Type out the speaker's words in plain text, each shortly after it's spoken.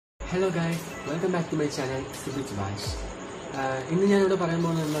Hello guys, welcome back to my channel, shopindia.xyz. ഇന്ന് ഞാനിവിടെ പറയാൻ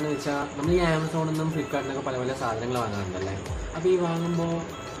പോകുന്നത് എന്താണെന്ന് വെച്ചാൽ നമ്മൾ ഈ ആമസോണിൽ നിന്നും ഫ്ലിപ്കാർട്ടിനൊക്കെ പല പല സാധനങ്ങൾ വാങ്ങാറുണ്ടല്ലേ. അപ്പോൾ ഈ വാങ്ങുമ്പോൾ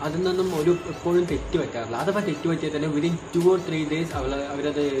അതിൽ നിന്നും എപ്പോഴും തെറ്റ് പറ്റാറില്ല. അഥവാ തെറ്റ് പറ്റിയാൽ തന്നെ വിതിൻ 2 or 3 days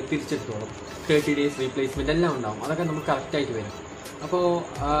അവരത് തിരിച്ചെടുത്തോളും. 30 days റീപ്ലേസ്മെൻറ്റ് എല്ലാം ഉണ്ടാവും. അതൊക്കെ നമുക്ക് കറക്റ്റായിട്ട് വരും. അപ്പോൾ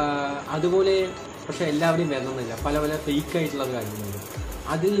അതുപോലെ പക്ഷേ എല്ലാവരെയും വരണമെന്നില്ല. പല പല ഫേക്കായിട്ടുള്ള കാര്യങ്ങളുണ്ട്.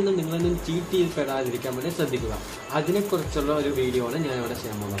 അതിൽ നിന്ന് നിങ്ങളൊന്നും ചീറ്റ് ചെയ്യപ്പെടാതിരിക്കാൻ വേണ്ടി ശ്രദ്ധിക്കുക. അതിനെക്കുറിച്ചുള്ള ഒരു വീഡിയോ ആണ് ഞാനിവിടെ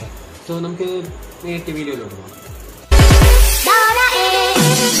ചെയ്യാൻ പോകുന്നത്. സോ നമുക്ക് നേരിട്ട് വീഡിയോയിലോട്ട് പോകാം.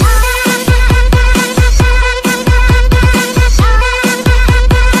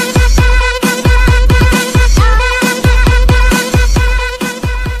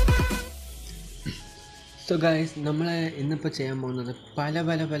 സോ ഗൈസ്, നമ്മൾ ഇന്നിപ്പോൾ ചെയ്യാൻ പോകുന്നത് പല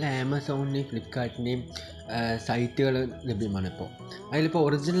ആമസോണിൻ്റെയും ഫ്ലിപ്കാർട്ടിൻ്റെയും സൈറ്റുകൾ ലഭ്യമാണ്. അതിലിപ്പോൾ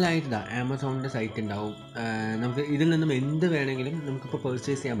ഒറിജിനലായിട്ട് ആമസോണിൻ്റെ സൈറ്റ് ഉണ്ടാവും. നമുക്ക് ഇതിൽ നിന്നും എന്ത് വേണമെങ്കിലും നമുക്കിപ്പോൾ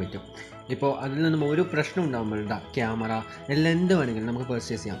പർച്ചേസ് ചെയ്യാൻ പറ്റും. ഇപ്പോൾ അതിൽ നിന്നും ഒരു പ്രശ്നം ഉണ്ടാകുമ്പോഴുണ്ട ക്യാമറ എല്ലാം എന്ത് വേണമെങ്കിലും നമുക്ക്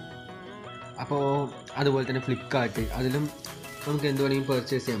പർച്ചേസ് ചെയ്യാം. അപ്പോൾ അതുപോലെ തന്നെ ഫ്ലിപ്കാർട്ട് അതിലും നമുക്ക് എന്ത് വേണമെങ്കിലും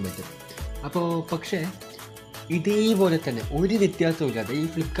പർച്ചേസ് ചെയ്യാൻ പറ്റും. അപ്പോൾ പക്ഷേ ഇതേപോലെ തന്നെ ഒരു വ്യത്യാസവും ഇല്ലാതെ ഈ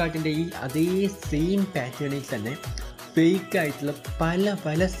ഫ്ലിപ്കാർട്ടിൻ്റെ ഈ അതേ സെയിം പാറ്റേണിൽ തന്നെ ഫേക്കായിട്ടുള്ള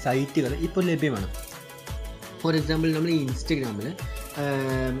പല സൈറ്റുകൾ ഇപ്പോൾ ലഭ്യമാണ്. ഫോർ എക്സാമ്പിൾ, നമ്മൾ ഈ ഇൻസ്റ്റഗ്രാമിൽ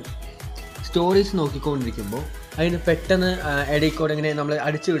സ്റ്റോറീസ് നോക്കിക്കൊണ്ടിരിക്കുമ്പോൾ അതിന് പെട്ടെന്ന് ഇടയ്ക്കൂടെ ഇങ്ങനെ നമ്മൾ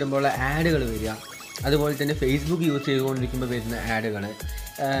അടിച്ചു വിടുമ്പോൾ ആഡുകൾ വരിക. അതുപോലെ തന്നെ ഫേസ്ബുക്ക് യൂസ് ചെയ്തുകൊണ്ടിരിക്കുമ്പോൾ വരുന്ന ആഡുകൾ,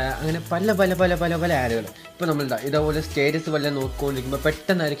 അങ്ങനെ പല ആഡുകൾ. ഇപ്പോൾ നമ്മൾ ഇതേപോലെ സ്റ്റേറ്റസ് വല്ലതും നോക്കിക്കൊണ്ടിരിക്കുമ്പോൾ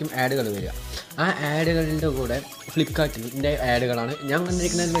പെട്ടെന്നായിരിക്കും ആഡുകൾ വരിക. ആ ആഡുകളുടെ കൂടെ ഫ്ലിപ്കാർട്ടിൻ്റെ ആഡുകളാണ് ഞാൻ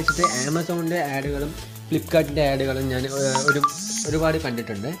കണ്ടിരിക്കുന്നത് വെച്ചിട്ട്. ആമസോണിൻ്റെ ആഡുകളും ഫ്ലിപ്കാർട്ടിൻ്റെ ആഡുകളും ഞാൻ ഒരുപാട്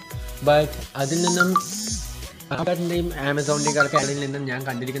കണ്ടിട്ടുണ്ട്. ബട്ട് അതിൽ നിന്നും ഫ്ലിപ്കാർട്ടിൻ്റെയും ആമസോണിൻ്റെയും ആഡിൽ നിന്നും ഞാൻ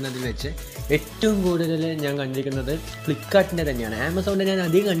കണ്ടിരിക്കുന്നതിൽ വെച്ച് ഏറ്റവും കൂടുതൽ ഞാൻ കണ്ടിരിക്കുന്നത് ഫ്ലിപ്കാർട്ടിൻ്റെ തന്നെയാണ്. ആമസോണിൻ്റെ ഞാൻ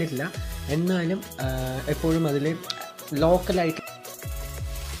അധികം കണ്ടിട്ടില്ല. എന്നാലും എപ്പോഴും അതിൽ ലോക്കലായിട്ട്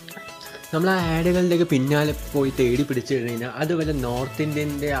നമ്മൾ ആ ആഡുകളിലേക്ക് പിന്നാലെ പോയി തേടി പിടിച്ചു കഴിഞ്ഞാൽ അത് വല്ല നോർത്ത്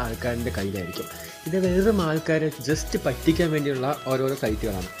ഇന്ത്യൻ്റെ ആൾക്കാരുടെ കയ്യിലായിരിക്കും. ഇത് വെറും ആൾക്കാരെ ജസ്റ്റ് പറ്റിക്കാൻ വേണ്ടിയുള്ള ഓരോരോ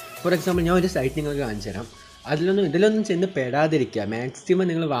സൈറ്റുകളാണ്. ഫോർ എക്സാമ്പിൾ, ഞാൻ ഒരു സൈറ്റ് നിങ്ങൾക്ക് കാണിച്ചു തരാം. ഇതിലൊന്നും ചെന്ന് പെടാതിരിക്കുക. മാക്സിമം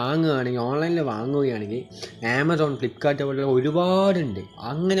നിങ്ങൾ വാങ്ങുകയാണെങ്കിൽ, ഓൺലൈനിൽ വാങ്ങുകയാണെങ്കിൽ ആമസോൺ, ഫ്ലിപ്കാർട്ട് പോലുള്ള ഒരുപാടുണ്ട്.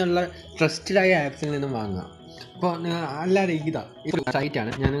 അങ്ങനെയുള്ള ട്രസ്റ്റഡായ ആപ്സിൽ നിന്നും വാങ്ങുക. അപ്പോൾ അല്ലാതെ ഈ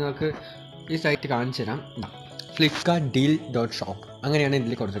സൈറ്റാണ് ഞാൻ നിങ്ങൾക്ക് ഈ സൈറ്റ് കാണിച്ചു തരാം. ഫ്ലിപ്കാർട്ട് deal.shop അങ്ങനെയാണ്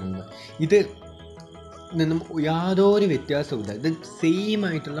ഇതിൽ കൊടുത്തിട്ടുള്ളത്. ഇത് നിന്നും യാതൊരു വ്യത്യാസവുമില്ല. ഇത് സെയിം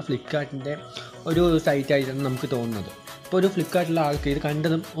ആയിട്ടുള്ള ഫ്ലിപ്കാർട്ടിൻ്റെ ഒരു സൈറ്റായിട്ടാണ് നമുക്ക് തോന്നുന്നത്. ഇപ്പോൾ ഒരു ഫ്ലിപ്കാർട്ടിലുള്ള ആൾക്ക് ഇത്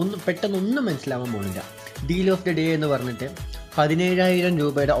കണ്ടതും പെട്ടെന്നൊന്നും മനസ്സിലാവാൻ പോകുന്നില്ല. ഡീൽ ഓഫ് ദി ഡേ എന്ന് പറഞ്ഞിട്ട് 17,000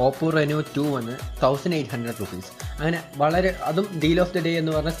 രൂപയുടെ ഓപ്പോ റെനോ 2 വന്ന് 1,800 rupees. അങ്ങനെ അതും ഡീൽ ഓഫ് ദി ഡേ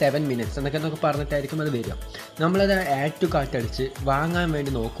എന്ന് പറഞ്ഞാൽ 7 minutes എന്നൊക്കെ പറഞ്ഞിട്ടായിരിക്കും അത് വരിക. നമ്മളത് ആഡ് ടു കാർട്ട് അടിച്ച് വാങ്ങാൻ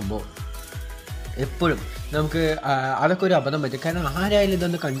വേണ്ടി നോക്കുമ്പോൾ എപ്പോഴും നമുക്ക് അതൊക്കെ ഒരു അബദ്ധം പറ്റും. കാരണം ആരായാലും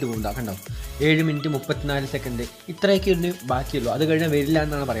ഇതൊന്ന് കണ്ടുപോകും. കണ്ടോ, 7 minute 34 സെക്കൻഡ് ഇത്രയൊക്കെ ഒന്ന് ബാക്കിയുള്ളൂ. അത് കഴിഞ്ഞാൽ വരില്ല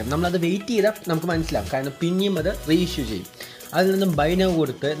എന്നാണ് പറയാം. നമ്മളത് വെയിറ്റ് ചെയ്താൽ നമുക്ക് മനസ്സിലാവും. കാരണം പിന്നെയും അത് റീഇഷ്യൂ ചെയ്യും. അതിൽ നിന്നും ബൈ നൗ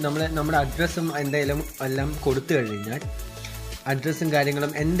കൊടുത്ത് നമ്മുടെ അഡ്രസ്സും എന്തെങ്കിലും എല്ലാം കൊടുത്തു കഴിഞ്ഞാൽ, അഡ്രസ്സും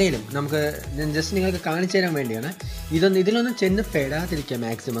കാര്യങ്ങളും എന്തെങ്കിലും നമുക്ക് ജസ്റ്റ് നിങ്ങൾക്ക് കാണിച്ചു തരാൻ വേണ്ടിയാണ്. ഇതിലൊന്നും ചെന്ന് പെടാതിരിക്കുക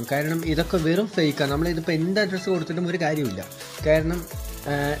മാക്സിമം. കാരണം ഇതൊക്കെ വെറും ഫേക്കാണ്. നമ്മളിതിപ്പോൾ എന്ത് അഡ്രസ്സ് കൊടുത്തിട്ടും ഒരു കാര്യമില്ല. കാരണം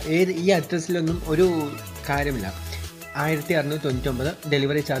ഈ അഡ്രസ്സിലൊന്നും ഒരു കാര്യമില്ല. 1699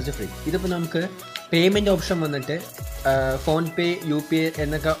 ഡെലിവറി ചാർജ് ഫ്രീ. ഇതിപ്പോൾ നമുക്ക് പേയ്മെൻറ്റ് ഓപ്ഷൻ വന്നിട്ട് ഫോൺ പേ, UPI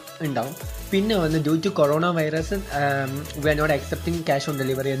എന്നൊക്കെ ഉണ്ടാവും. പിന്നെ വന്ന് due two corona virus V are not accepting cash on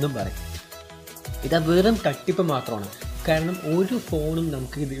delivery എന്നും പറയും. ഇത് വെറും തട്ടിപ്പ് മാത്രമാണ്. കാരണം ഒരു ഫോണും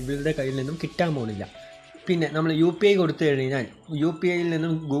നമുക്ക് ഇവരുടെ കയ്യിൽ നിന്നും കിട്ടാൻ പോകുന്നില്ല. പിന്നെ നമ്മൾ UPI കൊടുത്തു കഴിഞ്ഞാൽ, UPIയിൽ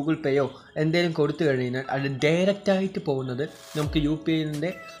നിന്നും ഗൂഗിൾ പേയോ എന്തെങ്കിലും കൊടുത്തു കഴിഞ്ഞാൽ അത് ഡയറക്റ്റായിട്ട് പോകുന്നത് നമുക്ക് UPIൻ്റെ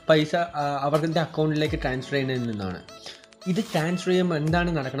പൈസ അവരുടെ അക്കൗണ്ടിലേക്ക് ട്രാൻസ്ഫർ ചെയ്യുന്നതിൽ നിന്നാണ്. ഇത് ട്രാൻസ്ഫർ ചെയ്യുമ്പോൾ എന്താണ്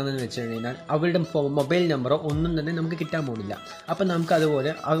നടക്കണമെന്ന് വെച്ച് കഴിഞ്ഞാൽ അവരുടെ മൊബൈൽ നമ്പറോ ഒന്നും തന്നെ നമുക്ക് കിട്ടാൻ പോകുന്നില്ല. അപ്പം നമുക്ക്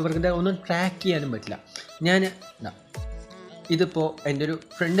അതുപോലെ അവരുടെ ഒന്നും ട്രാക്ക് ചെയ്യാനും പറ്റില്ല. ഇതിപ്പോൾ എൻ്റെ ഒരു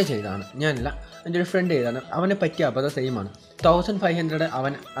ഫ്രണ്ട് ചെയ്തതാണ്, ഞാനല്ല, എൻ്റെ ഒരു ഫ്രണ്ട് ചെയ്തതാണ്. അവനെ പറ്റിയ അബദ്ധം സെയിമാണ്. 1,500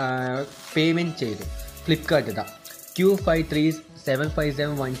 അവൻ പേയ്മെൻറ്റ് ചെയ്തു. ഫ്ലിപ്കാർട്ട്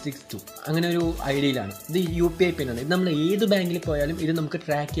Q537576162 അങ്ങനെ ഒരു ഐഡിയിലാണ്. ഇത് UPI പിന്നാണ്. ഇത് നമ്മൾ ഏത് ബാങ്കിൽ പോയാലും ഇത് നമുക്ക്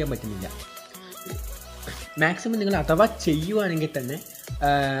ട്രാക്ക് ചെയ്യാൻ പറ്റുന്നില്ല. മാക്സിമം നിങ്ങൾ അഥവാ ചെയ്യുവാണെങ്കിൽ തന്നെ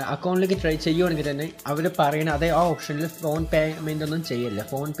അക്കൗണ്ടിലേക്ക് ട്രൈ ചെയ്യുവാണെങ്കിൽ തന്നെ അവർ പറയുന്ന അതേ ആ ഓപ്ഷനിൽ ഫോൺ പേയ്മെൻ്റ് ഒന്നും ചെയ്യില്ല.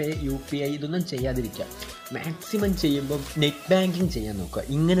 ഫോൺ പേ, UPI ഇതൊന്നും ചെയ്യാതിരിക്കുക. മാക്സിമം ചെയ്യുമ്പോൾ നെറ്റ് ബാങ്കിങ് ചെയ്യാൻ നോക്കുക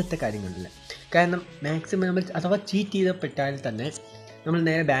ഇങ്ങനത്തെ കാര്യങ്ങളിൽ. കാരണം മാക്സിമം നമ്മൾ അഥവാ ചീറ്റ് ചെയ്തപ്പെട്ടാൽ തന്നെ നമ്മൾ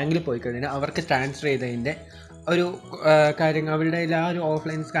നേരെ ബാങ്കിൽ പോയി കഴിഞ്ഞാൽ അവർക്ക് ട്രാൻസ്ഫർ ചെയ്തതിൻ്റെ ഒരു കാര്യങ്ങൾ അവരുടെ എല്ലാ ഒരു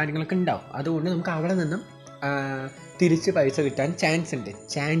ഓഫ്ലൈൻ കാര്യങ്ങളൊക്കെ ഉണ്ടാവും. അതുകൊണ്ട് നമുക്ക് അവിടെ നിന്നും തിരിച്ച് പൈസ കിട്ടാൻ ചാൻസ് ഉണ്ട്.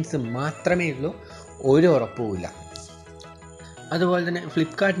 ചാൻസ് മാത്രമേ ഉള്ളൂ, ഒരു ഉറപ്പുമില്ല. അതുപോലെ തന്നെ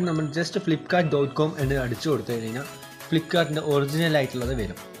ഫ്ലിപ്കാർട്ടിൽ നമ്മൾ ജസ്റ്റ് flipkart.com എന്ന് അടിച്ചു കൊടുത്തു കഴിഞ്ഞാൽ ഫ്ലിപ്കാർട്ടിൻ്റെ ഒറിജിനൽ ആയിട്ടുള്ളത്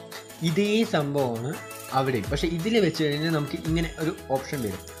വരും. ഇതേ സംഭവമാണ് അവിടെ. പക്ഷേ ഇതിൽ വെച്ച് കഴിഞ്ഞാൽ നമുക്ക് ഇങ്ങനെ ഒരു ഓപ്ഷൻ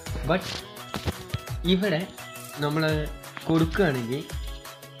വരും. ബട്ട് ഇവിടെ നമ്മൾ കൊടുക്കുകയാണെങ്കിൽ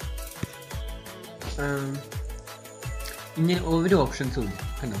ഇങ്ങനെ ഓരോ ഓപ്ഷൻസും ഉണ്ട്.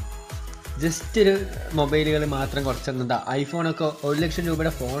 കണ്ടോ, ജസ്റ്റ് ഒരു മൊബൈലുകൾ മാത്രം കുറച്ചെന്താ ഐഫോണൊക്കെ 1,00,000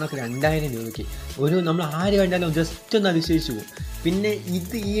 രൂപയുടെ ഫോണൊക്കെ 2,000 രൂപയ്ക്ക് നമ്മൾ ആര് കണ്ടാലും ജസ്റ്റ് ഒന്ന് അതിശയിച്ചു പോകും. പിന്നെ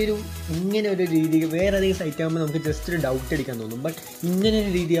ഇത് ഇങ്ങനെ ഒരു രീതി വേറെ ഏതെങ്കിലും സൈറ്റ് ആകുമ്പോൾ നമുക്ക് ജസ്റ്റ് ഒരു ഡൗട്ട് അടിക്കാൻ തോന്നും. ബട്ട് ഇങ്ങനെ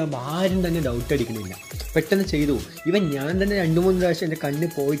ഒരു രീതി ആകുമ്പോൾ ആരും തന്നെ ഡൗട്ട് അടിക്കണില്ല, പെട്ടെന്ന് ചെയ്തു പോകും. ഞാൻ തന്നെ 2-3 പ്രാവശ്യം എൻ്റെ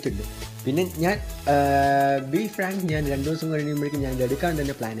കണ്ണിൽ പോയിട്ടുണ്ട്. പിന്നെ ഞാൻ ബി ഫ്രാങ്ക്, ഞാൻ 2 ദിവസം കഴിയുമ്പോഴേക്കും ഞാൻ എടുക്കാൻ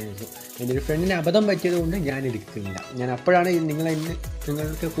തന്നെ പ്ലാൻ ആയിരുന്നു. എൻ്റെ ഒരു ഫ്രണ്ടിന് അബദ്ധം പറ്റിയതുകൊണ്ട് ഞാൻ എടുക്കുന്നില്ല. ഞാൻ അപ്പോഴാണ്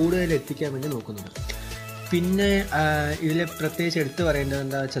നിങ്ങൾക്ക് കൂടുതൽ എത്തിക്കാൻ വേണ്ടി നോക്കുന്നത്. പിന്നെ ഇതിൽ പ്രത്യേകിച്ച് എടുത്ത് പറയേണ്ടത്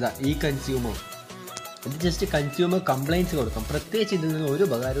എന്താ വെച്ചാൽ ഈ കൺസ്യൂമർ, ഇത് ജസ്റ്റ് കൺസ്യൂമർ കംപ്ലയിൻറ്റ്സ് കൊടുക്കാം. പ്രത്യേകിച്ച് ഇതിൽ നിന്ന് ഒരു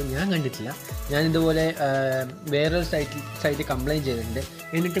ഉപകാരവും ഞാൻ കണ്ടിട്ടില്ല. ഞാനിതുപോലെ വേറൊരു സൈറ്റ് കംപ്ലയിൻറ്റ് ചെയ്തിട്ടുണ്ട്,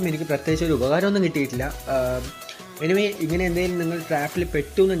 എന്നിട്ടും എനിക്ക് പ്രത്യേകിച്ച് ഒരു ഉപകാരമൊന്നും കിട്ടിയിട്ടില്ല. എനിവേ, ഇങ്ങനെ എന്തെങ്കിലും നിങ്ങൾ ട്രാപ്പിൽ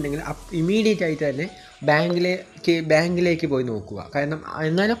പെട്ടു എന്നുണ്ടെങ്കിൽ ഇമ്മീഡിയറ്റ് ആയിട്ട് തന്നെ ബാങ്കിലേക്ക് പോയി നോക്കുക. കാരണം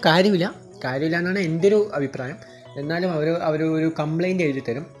എന്നാലും കാര്യമില്ല എന്നാണ് എൻ്റെ ഒരു അഭിപ്രായം. എന്നാലും അവർ ഒരു കംപ്ലയിൻറ്റ് എഴുതി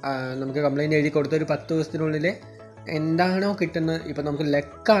തരും. നമുക്ക് കംപ്ലയിൻറ്റ് എഴുതി കൊടുത്ത ഒരു 10 ദിവസത്തിനുള്ളിൽ എന്താണോ കിട്ടുന്നത്. ഇപ്പം നമുക്ക്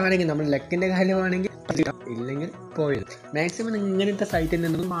ലക്കാണെങ്കിൽ, നമ്മൾ ലക്കിൻ്റെ കാര്യമാണെങ്കിൽ ഇല്ലെങ്കിൽ പോയത്. മാക്സിമം ഇങ്ങനത്തെ സൈറ്റിൽ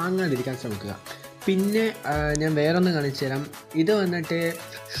നിന്നും വാങ്ങാതിരിക്കാൻ ശ്രമിക്കുക. പിന്നെ ഞാൻ വേറൊന്ന് കാണിച്ചു തരാം. ഇത് വന്നിട്ട്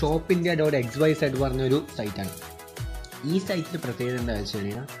shopindia.xyz പറഞ്ഞൊരു സൈറ്റാണ്. ഈ സൈറ്റിൻ്റെ പ്രത്യേകത എന്താ വെച്ച്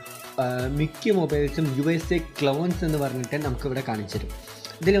കഴിഞ്ഞാൽ മിക്ക മൊബൈൽസും USA ക്ലോൺസ് എന്ന് പറഞ്ഞിട്ട് നമുക്കിവിടെ കാണിച്ചു തരും.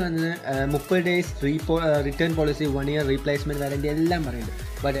 ഇതിൽ വന്ന് 30 days return policy, 1 year replacement warranty എല്ലാം പറയുന്നുണ്ട്.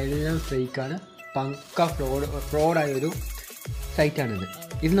 ബട്ട് എല്ലാം ഫേക്കാണ്, പക്ക ഫ്രോഡായൊരു സൈറ്റാണിത്.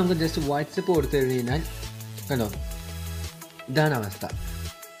 ഇത് നമുക്ക് ജസ്റ്റ് വാട്സപ്പ് കൊടുത്തു കഴിഞ്ഞാൽ കണ്ടോ, ഇതാണ് അവസ്ഥ.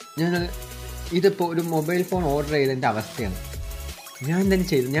 ഇതിപ്പോൾ ഒരു മൊബൈൽ ഫോൺ ഓർഡർ ചെയ്തതിൻ്റെ അവസ്ഥയാണ്.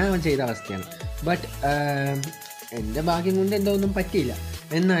 ഞാൻ ചെയ്ത അവസ്ഥയാണ്. ബട്ട് എൻ്റെ ഭാഗ്യം കൊണ്ട് എന്തോ ഒന്നും പറ്റിയില്ല.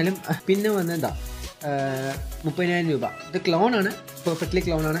 എന്നാലും പിന്നെ വന്നതാ 30,000 രൂപ. ഇത് ക്ലോണാണ്, പെർഫെക്റ്റ്ലി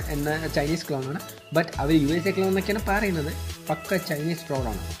ക്ലോണാണ്, എന്നാൽ Chinese ക്ലോണാണ്. But our USA clone എന്നൊക്കെയാണ് പറയുന്നത്. പക്ക ചൈനീസ്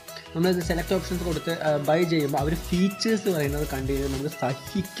ഫ്രോഡാണ്. നമ്മളത് സെലക്ട് ഓപ്ഷൻസ് കൊടുത്ത് ബൈ ചെയ്യുമ്പോൾ അവർ ഫീച്ചേഴ്സ് പറയുന്നത് കണ്ടു കഴിഞ്ഞാൽ നമുക്ക്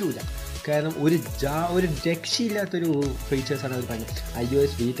സഹിക്കൂല. കാരണം ഒരു രക്ഷയില്ലാത്തൊരു ഫീച്ചേഴ്സാണ് അവർ പറയുന്നത്.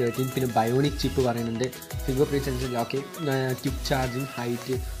 iOS V13, പിന്നെ ബയോണിക് ചിപ്പ് പറയുന്നുണ്ട്, finger print sensor okay, quick charging,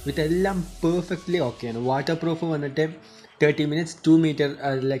 height വിത്ത് എല്ലാം പെർഫെക്റ്റ്ലി ഓക്കെയാണ്. വാട്ടർ പ്രൂഫ് വന്നിട്ട് 30 minutes 2 meter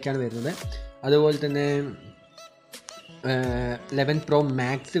അതിലേക്കാണ് വരുന്നത്. അതുപോലെ തന്നെ 11 Pro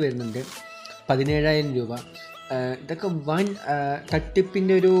Max വരുന്നുണ്ട്, 17,000 രൂപ. ഇതൊക്കെ വൺ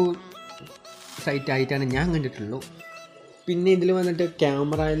തട്ടിപ്പിൻ്റെ ഒരു സൈറ്റായിട്ടാണ് ഞാൻ കണ്ടിട്ടുള്ളൂ. പിന്നെ ഇതിൽ വന്നിട്ട്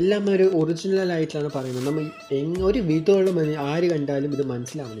ക്യാമറ എല്ലാം ഒരു ഒറിജിനലായിട്ടാണ് പറയുന്നത്. നമ്മൾ ഒരു വിധമുള്ള ആര് കണ്ടാലും ഇത്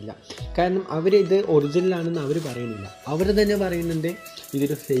മനസ്സിലാവുന്നില്ല. കാരണം അവരിത് ഒറിജിനലാണെന്ന് അവർ പറയുന്നില്ല. അവർ തന്നെ പറയുന്നുണ്ട്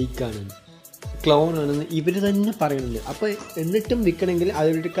ഇതൊരു ഫേക്കാണെന്ന്, ക്ലോൺ ആണെന്ന് ഇവർ തന്നെ പറയുന്നുണ്ട്. അപ്പോൾ എന്നിട്ടും വിൽക്കണമെങ്കിൽ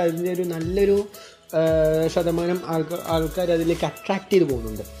അതിൻ്റെ ഒരു നല്ലൊരു ശതമാനം ആൾക്കാർ അതിലേക്ക് അട്രാക്റ്റ് ചെയ്ത്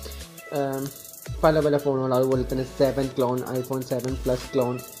പോകുന്നുണ്ട്. പല ഫോണുകൾ, അതുപോലെ തന്നെ 7 clone, iPhone 7 Plus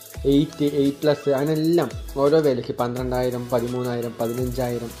clone, 8 Plus, അതിനെല്ലാം ഓരോ വിലയ്ക്ക് 12,000, 13,000,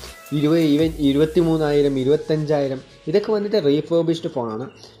 15,000, 23,000, 25,000. ഇതൊക്കെ വന്നിട്ട് റീഫർബിഷ്ഡ് ഫോണാണ്.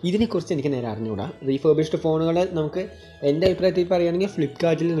 ഇതിനെക്കുറിച്ച് എനിക്ക് നേരെ അറിഞ്ഞുകൂടാ. റീഫർബിഷ്ഡ് ഫോണുകൾ നമുക്ക് എൻ്റെ അഭിപ്രായത്തിൽ പറയുകയാണെങ്കിൽ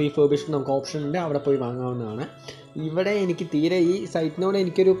ഫ്ലിപ്കാർട്ടിൽ റീഫർബിഷ്ഡ് നമുക്ക് ഓപ്ഷൻ ഉണ്ട്, അവിടെ പോയി വാങ്ങാവുന്നതാണ്. ഇവിടെ എനിക്ക് തീരെ ഈ സൈറ്റിനോട്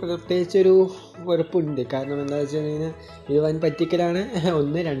എനിക്കൊരു പ്രത്യേകിച്ചൊരു വെറുപ്പുണ്ട്. കാരണം എന്താ വെച്ച് കഴിഞ്ഞാൽ ഇത് വൻ പറ്റിക്കലാണ്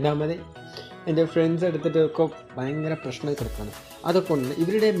ഒന്ന്. രണ്ടാമത് എൻ്റെ ഫ്രണ്ട്സ് എടുത്തിട്ടൊക്കെ ഭയങ്കര പ്രശ്നം കിടക്കുകയാണ്. അതൊക്കെ ഉണ്ട്.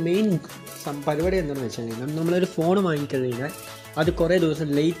 ഇവരുടെ മെയിൻ പരിപാടി എന്താണെന്ന് വെച്ച് കഴിഞ്ഞാൽ നമ്മളൊരു ഫോൺ വാങ്ങിക്കഴിഞ്ഞാൽ അത് കുറേ ദിവസം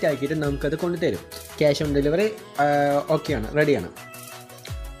ലേറ്റ് ആക്കിയിട്ട് നമുക്കത് കൊണ്ടുതരും. ക്യാഷ് ഓൺ ഡെലിവറി ഓക്കെയാണ്, റെഡിയാണ്.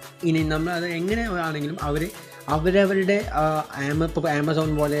 ഇനി നമ്മളത് എങ്ങനെ ആണെങ്കിലും അവരവരുടെ ഇപ്പോൾ ആമസോൺ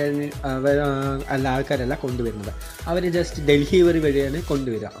പോലെ അല്ല ആൾക്കാരല്ല കൊണ്ടുവരുന്നത്. അവർ ജസ്റ്റ് ഡെലിവറി വഴിയാണ്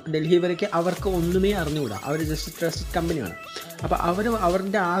കൊണ്ടുവരിക. ഡെലിവറിക്ക് അവർക്ക് ഒന്നുമേ അറിഞ്ഞുകൂടാ. അവർ ജസ്റ്റ് ട്രസ്റ്റഡ് കമ്പനിയാണ്. അപ്പോൾ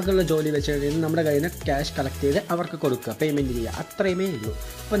അവരുടെ ആകെയുള്ള ജോലി വെച്ച് കഴിഞ്ഞാൽ നമ്മുടെ കയ്യിൽ നിന്ന് ക്യാഷ് കളക്ട് ചെയ്ത് അവർക്ക് കൊടുക്കുക, പേയ്മെൻറ്റ് ചെയ്യുക, അത്രയുമേ ഉള്ളൂ.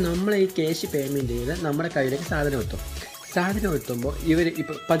 അപ്പോൾ നമ്മൾ ഈ ക്യാഷ് പേയ്മെൻറ്റ് ചെയ്ത് നമ്മുടെ കയ്യിലേക്ക് സാധനം എത്തുമ്പോൾ ഇവർ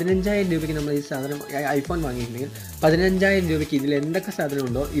ഇപ്പോൾ 15,000 രൂപയ്ക്ക് നമ്മൾ ഈ സാധനം ഐഫോൺ വാങ്ങിയിട്ടുണ്ടെങ്കിൽ 15,000 രൂപയ്ക്ക് ഇതിൽ എന്തൊക്കെ സാധനം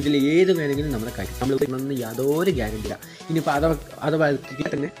ഉണ്ടോ ഇതിൽ ഏത് വേണമെങ്കിലും നമ്മുടെ കാര്യം നമ്മൾ യാതൊരു ഗ്യാരണ്ടി ഇല്ല. ഇനിയിപ്പോൾ അത്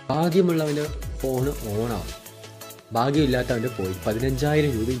തന്നെ ഭാഗ്യമുള്ളവൻ്റെ ഫോണ് ഓണാവും, ഭാഗ്യമില്ലാത്തവൻ്റെ പോയി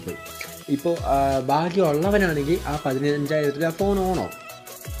 15,000 രൂപയും പോയി. ഇപ്പോൾ ഭാഗ്യമുള്ളവനാണെങ്കിൽ ആ 15,000 ആ ഫോൺ ഓണാവും.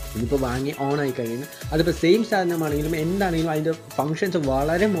 ഇനിയിപ്പോൾ വാങ്ങി ഓണായി കഴിയുന്നു അതിപ്പോൾ സെയിം സാധനമാണെങ്കിലും എന്താണെങ്കിലും അതിൻ്റെ ഫങ്ഷൻസ്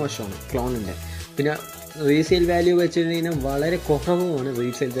വളരെ മോശമാണ് ക്ലോണിൻ്റെ. പിന്നെ റീസെയിൽ വാല്യൂ വെച്ച് കഴിഞ്ഞാൽ വളരെ കുറവുമാണ്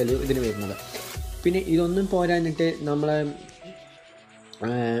റീസെയിൽ വാല്യൂ ഇതിന് വരുന്നത്. പിന്നെ ഇതൊന്നും പോരാഞ്ഞിട്ട് നമ്മൾ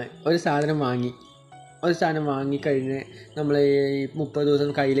ഒരു സാധനം വാങ്ങിക്കഴിഞ്ഞ് നമ്മൾ ഈ 30 ദിവസം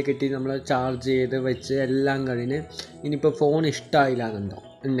കയ്യിൽ കെട്ടി നമ്മൾ ചാർജ് ചെയ്ത് വെച്ച് എല്ലാം കഴിഞ്ഞ് ഇനിയിപ്പോൾ ഫോൺ ഇഷ്ടമായില്ല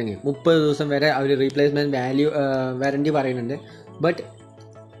എന്നുണ്ടെങ്കിൽ 30 ദിവസം വരെ അവർ റീപ്ലേസ്മെൻറ്റ് വാറൻറ്റി പറയുന്നുണ്ട്. ബട്ട്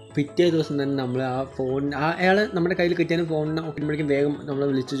പിറ്റേ ദിവസം തന്നെ നമ്മൾ ആ ഫോൺ അയാൾ നമ്മുടെ കയ്യിൽ കിട്ടിയാലും ഫോണിന് നോക്കുമ്പോഴേക്കും വേഗം നമ്മൾ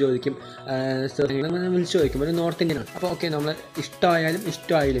വിളിച്ച് ചോദിക്കും, വിളിച്ച് ചോദിക്കും. ഒരു നോർത്ത് ഇന്ത്യനാണ്. അപ്പോൾ ഓക്കെ, നമ്മൾ ഇഷ്ടമായാലും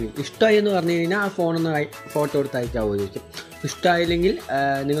ഇഷ്ടമായി എന്ന് പറഞ്ഞു കഴിഞ്ഞാൽ ആ ഫോണൊന്ന് ഫോട്ടോ എടുത്ത് അയക്കാവോ ചോദിക്കും. ഇഷ്ടമായില്ലെങ്കിൽ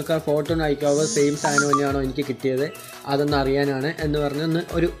നിങ്ങൾക്ക് ആ ഫോട്ടോ ഒന്ന് അയക്കാവോ, സെയിം സാധനം തന്നെയാണോ എനിക്ക് കിട്ടിയത്, അതൊന്ന് അറിയാനാണ് എന്ന് പറഞ്ഞ്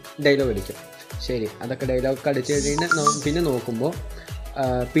ഒരു ഡയലോഗ് അടിക്കും. ശരി, അതൊക്കെ ഡയലോഗ് അടിച്ച് കഴിഞ്ഞാൽ പിന്നെ നോക്കുമ്പോൾ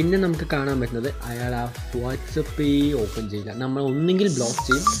പിന്നെ നമുക്ക് കാണാൻ പറ്റുന്നത് അയാൾ ആ വാട്സപ്പ് ഓപ്പൺ ചെയ്യില്ല. നമ്മൾ ഒന്നെങ്കിൽ ബ്ലോക്ക്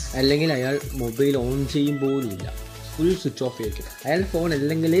ചെയ്യും, അല്ലെങ്കിൽ അയാൾ മൊബൈൽ ഓൺ ചെയ്യും പോലുമില്ല, ഫുൾ സ്വിച്ച് ഓഫ് ആയിരിക്കും. അയാൾ ഫോൺ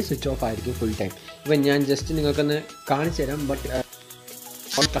അല്ലെങ്കിലേ സ്വിച്ച് ഓഫ് ആയിരിക്കും ഫുൾ ടൈം. ഇപ്പം ഞാൻ ജസ്റ്റ് നിങ്ങൾക്കൊന്ന് കാണിച്ചു തരാം. ബട്ട്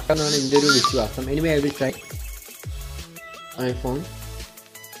പെട്ടെന്നാണ് എൻ്റെ ഒരു വിശ്വാസം. Anyway I will try iPhone.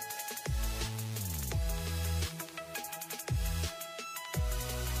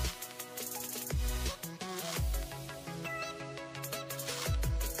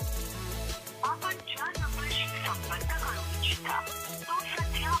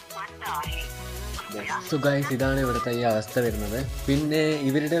 So guys, ഇതാണ് ഇവിടുത്തെ ഈ അവസ്ഥ വരുന്നത്. പിന്നെ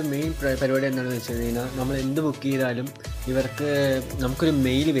ഇവരുടെ മെയിൻ പരിപാടി എന്താണെന്ന് വെച്ച് കഴിഞ്ഞാൽ നമ്മൾ എന്ത് ബുക്ക് ചെയ്താലും നമുക്കൊരു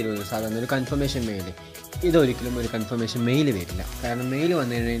മെയിൽ വരുമല്ലോ, സാധാരണ ഒരു കൺഫർമേഷൻ മെയിൽ. ഇതൊരിക്കലും ഒരു കൺഫർമേഷൻ മെയിൽ വരില്ല. കാരണം മെയിൽ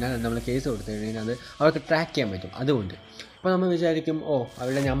വന്നു കഴിഞ്ഞാൽ നമ്മൾ കേസ് കൊടുത്തു കഴിഞ്ഞാൽ അത് അവർക്ക് ട്രാക്ക് ചെയ്യാൻ പറ്റും. അതുകൊണ്ട് അപ്പോൾ നമ്മൾ വിചാരിക്കും,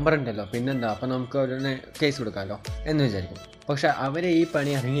 അവരുടെ നമ്പർ ഉണ്ടല്ലോ, പിന്നെന്താ, അപ്പോൾ നമുക്ക് അവരുടെ കേസ് കൊടുക്കാമല്ലോ എന്ന് വിചാരിക്കും. പക്ഷേ അവരെ ഈ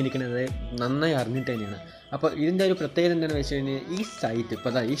പണി അറിഞ്ഞിരിക്കുന്നത് നന്നായി അറിഞ്ഞിട്ട് തന്നെയാണ്. അപ്പോൾ ഇതിൻ്റെ ഒരു പ്രത്യേകത എന്താണെന്ന് വെച്ച് കഴിഞ്ഞാൽ ഈ സൈറ്റ്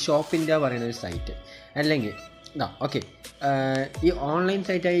ഇപ്പോൾ ഈ ഷോപ്പ് ഇന്ത്യ പറയുന്ന ഒരു സൈറ്റ്, അല്ലെങ്കിൽ ഓക്കെ, ഈ ഓൺലൈൻ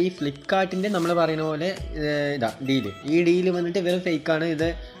സൈറ്റായ ഈ ഫ്ലിപ്കാർട്ടിൻ്റെ നമ്മൾ പറയുന്ന പോലെ ഈ ഡീല് വന്നിട്ട് വെറും ഫേക്കാണ്. ഇത്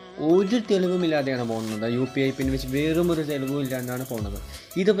ഒരു തെളിവുമില്ലാതെയാണ് പോകുന്നത്. UPI പിൻ വെച്ച് വെറും ഒരു തെളിവും ഇല്ലാണ്ടാണ് പോകുന്നത്.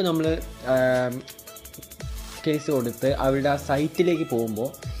 ഇതിപ്പോൾ നമ്മൾ കേസ് കൊടുത്ത് അവരുടെ ആ സൈറ്റിലേക്ക് പോകുമ്പോൾ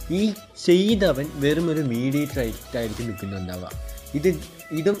ഈ ചെയ്തവൻ വെറും ഒരു മീഡിയേറ്റർ ആയിരിക്കും നിൽക്കുന്നുണ്ടാവുക. ഇതും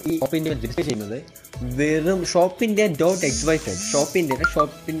ഈ ഷോപ്പിൻ്റെ രജിസ്റ്റർ ചെയ്യുന്നത് വെറും shopindia.xyz.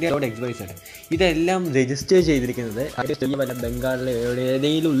 ഇതെല്ലാം രജിസ്റ്റർ ചെയ്തിരിക്കുന്നത് വല്ല ബംഗാളിലെ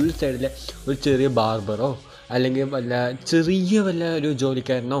ഏതെങ്കിലും ഉൾ സൈഡിലെ ഒരു ചെറിയ ബാർബറോ അല്ലെങ്കിൽ വല്ല ഒരു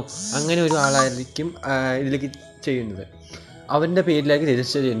ജോലിക്കാരനോ അങ്ങനെ ഒരു ആളായിരിക്കും ഇതിലേക്ക് ചെയ്യുന്നത്. അവൻ്റെ പേരിലേക്ക്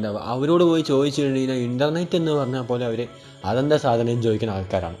രജിസ്റ്റർ ചെയ്യുന്നുണ്ടാവുക. അവരോട് പോയി ചോദിച്ചു കഴിഞ്ഞാൽ ഇൻ്റർനെറ്റ് എന്ന് പറഞ്ഞാൽ പോലെ അവർ അതെന്താ സാധനം ചോദിക്കുന്ന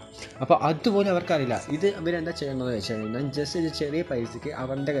ആൾക്കാരാണ്. അപ്പോൾ അതുപോലെ അവർക്കറിയില്ല. ഇവരെന്താ ചെയ്യുന്നത് വെച്ച് കഴിഞ്ഞാൽ ജസ്റ്റ് ഒരു ചെറിയ പൈസയ്ക്ക്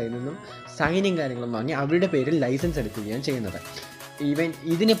അവരുടെ കയ്യിൽ നിന്നും സൈനും കാര്യങ്ങളും വാങ്ങി അവരുടെ പേരിൽ ലൈസൻസ് എടുക്കുകയാണ് ചെയ്യുന്നത്.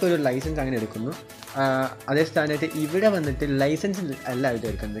 ഇതിനിപ്പോൾ ഒരു ലൈസൻസ് അങ്ങനെ എടുക്കുന്നു. അതേ സ്ഥാനത്ത് ഇവിടെ വന്നിട്ട് ലൈസൻസ് അല്ല അവർ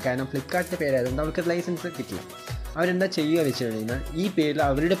എടുക്കുന്നത്. കാരണം ഫ്ലിപ്കാർട്ടിൻ്റെ പേരായതുകൊണ്ട് അവർക്ക് ലൈസൻസ് കിട്ടില്ല. അവരെന്താ ചെയ്യുക വെച്ച് കഴിഞ്ഞാൽ ഈ പേരിൽ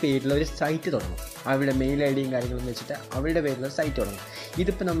അവരുടെ പേരിൽ ഒരു സൈറ്റ് തുടങ്ങും. അവരുടെ മെയിൽ ഐഡിയും കാര്യങ്ങളും വെച്ചിട്ട് അവരുടെ പേരിൽ ഒരു സൈറ്റ് തുടങ്ങും.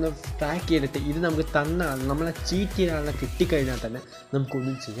 ഇതിപ്പോൾ നമ്മൾ ട്രാക്ക് ചെയ്തിട്ട് ഇത് നമുക്ക് നമ്മളെ ചീറ്റ് ചെയ്ത ആളെ കിട്ടിക്കഴിഞ്ഞാൽ തന്നെ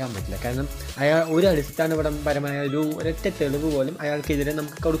നമുക്കൊന്നും ചെയ്യാൻ പറ്റില്ല. കാരണം അയാൾ ഒരു അടിസ്ഥാനപരമായ ഒരൊറ്റ തെളിവ് പോലും അയാൾക്കെതിരെ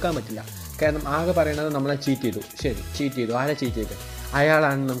നമുക്ക് കൊടുക്കാൻ പറ്റില്ല. കാരണം ആകെ പറയുന്നത് നമ്മളെ ചീറ്റ് ചെയ്തു. ശരി, ചീറ്റ് ചെയ്തു. ആരെ ചീറ്റ് ചെയ്ത്?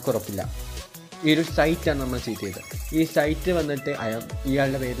 അയാളാണെന്ന് നമുക്ക് ഉറപ്പില്ല. ഈ ഒരു സൈറ്റാണ് നമ്മൾ ചീറ്റ് ചെയ്തത്. ഈ സൈറ്റ് വന്നിട്ട്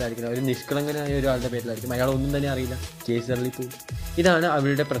ഇയാളുടെ പേരിലായിരിക്കും, ഒരു നിഷ്കളങ്കനായ ഒരാളുടെ പേരിലായിരിക്കും. അയാളൊന്നും തന്നെ അറിയില്ല, കേസ് തള്ളിപ്പോയി. ഇതാണ്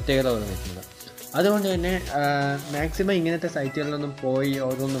അവരുടെ പ്രത്യേകത വരുന്നത്. അതുകൊണ്ട് തന്നെ മാക്സിമം ഇങ്ങനത്തെ സൈറ്റുകളിലൊന്നും പോയി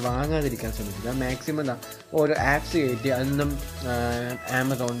ഓരോന്ന് വാങ്ങാതിരിക്കാൻ ശ്രമിക്കുക. മാക്സിമം ഓരോ ആപ്സ് കയറ്റി അതൊന്നും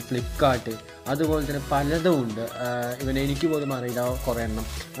ആമസോൺ, ഫ്ലിപ്കാർട്ട് അതുപോലെ തന്നെ പലതും ഉണ്ട്. എനിക്ക് പോലും അറിയില്ല കുറേ എണ്ണം.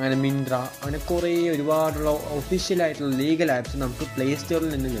 അങ്ങനെ മിന്ത്ര, അങ്ങനെ കുറേ ഒരുപാടുള്ള ഒഫീഷ്യലായിട്ടുള്ള ലീഗൽ ആപ്സ് നമുക്ക് പ്ലേ സ്റ്റോറിൽ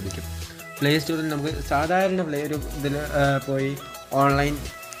നിന്നും ലഭിക്കും. പ്ലേ സ്റ്റോറിൽ നമുക്ക് സാധാരണ ഇതിൽ പോയി ഓൺലൈൻ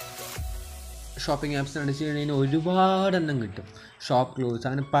ഷോപ്പിംഗ് ആപ്സ് അടിച്ചു കഴിഞ്ഞാൽ ഒരുപാടെണ്ണം കിട്ടും. ഷോപ്പ് ക്ലൂസ്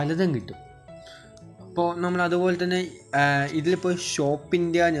അങ്ങനെ പലതും കിട്ടും. അപ്പോൾ നമ്മൾ അതുപോലെ തന്നെ ഇതിലിപ്പോൾ ഷോപ്പ്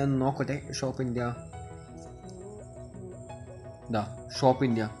ഇന്ത്യ ഞാൻ നോക്കട്ടെ. Shop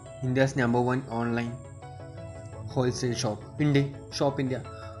India India's number 1 online wholesale shop ഉണ്ട്, ഷോപ്പ് ഇന്ത്യ.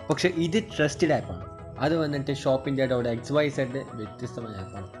 പക്ഷേ ഇത് ട്രസ്റ്റഡ് ആപ്പാണ്. അത് വന്നിട്ട് shopindia.xyz വ്യത്യസ്തമായ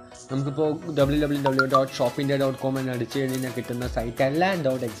ആപ്പാണ്. നമുക്കിപ്പോൾ www.shopindia.com എന്ന് അടിച്ചു കഴിഞ്ഞാൽ കിട്ടുന്ന സൈറ്റ് എല്ലാം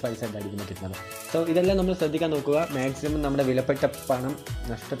 .xyz ആയിരിക്കും കിട്ടുന്നത്. സോ ഇതെല്ലാം നമ്മൾ ശ്രദ്ധിക്കാൻ നോക്കുക. മാക്സിമം നമ്മുടെ വിലപ്പെട്ട പണം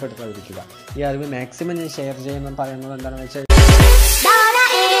നഷ്ടപ്പെടുത്താതിരിക്കുക. ഈ അറിവ് മാക്സിമം ഞാൻ ഷെയർ ചെയ്യുന്നത് പറയുന്നത് എന്താണെന്ന് വെച്ചാൽ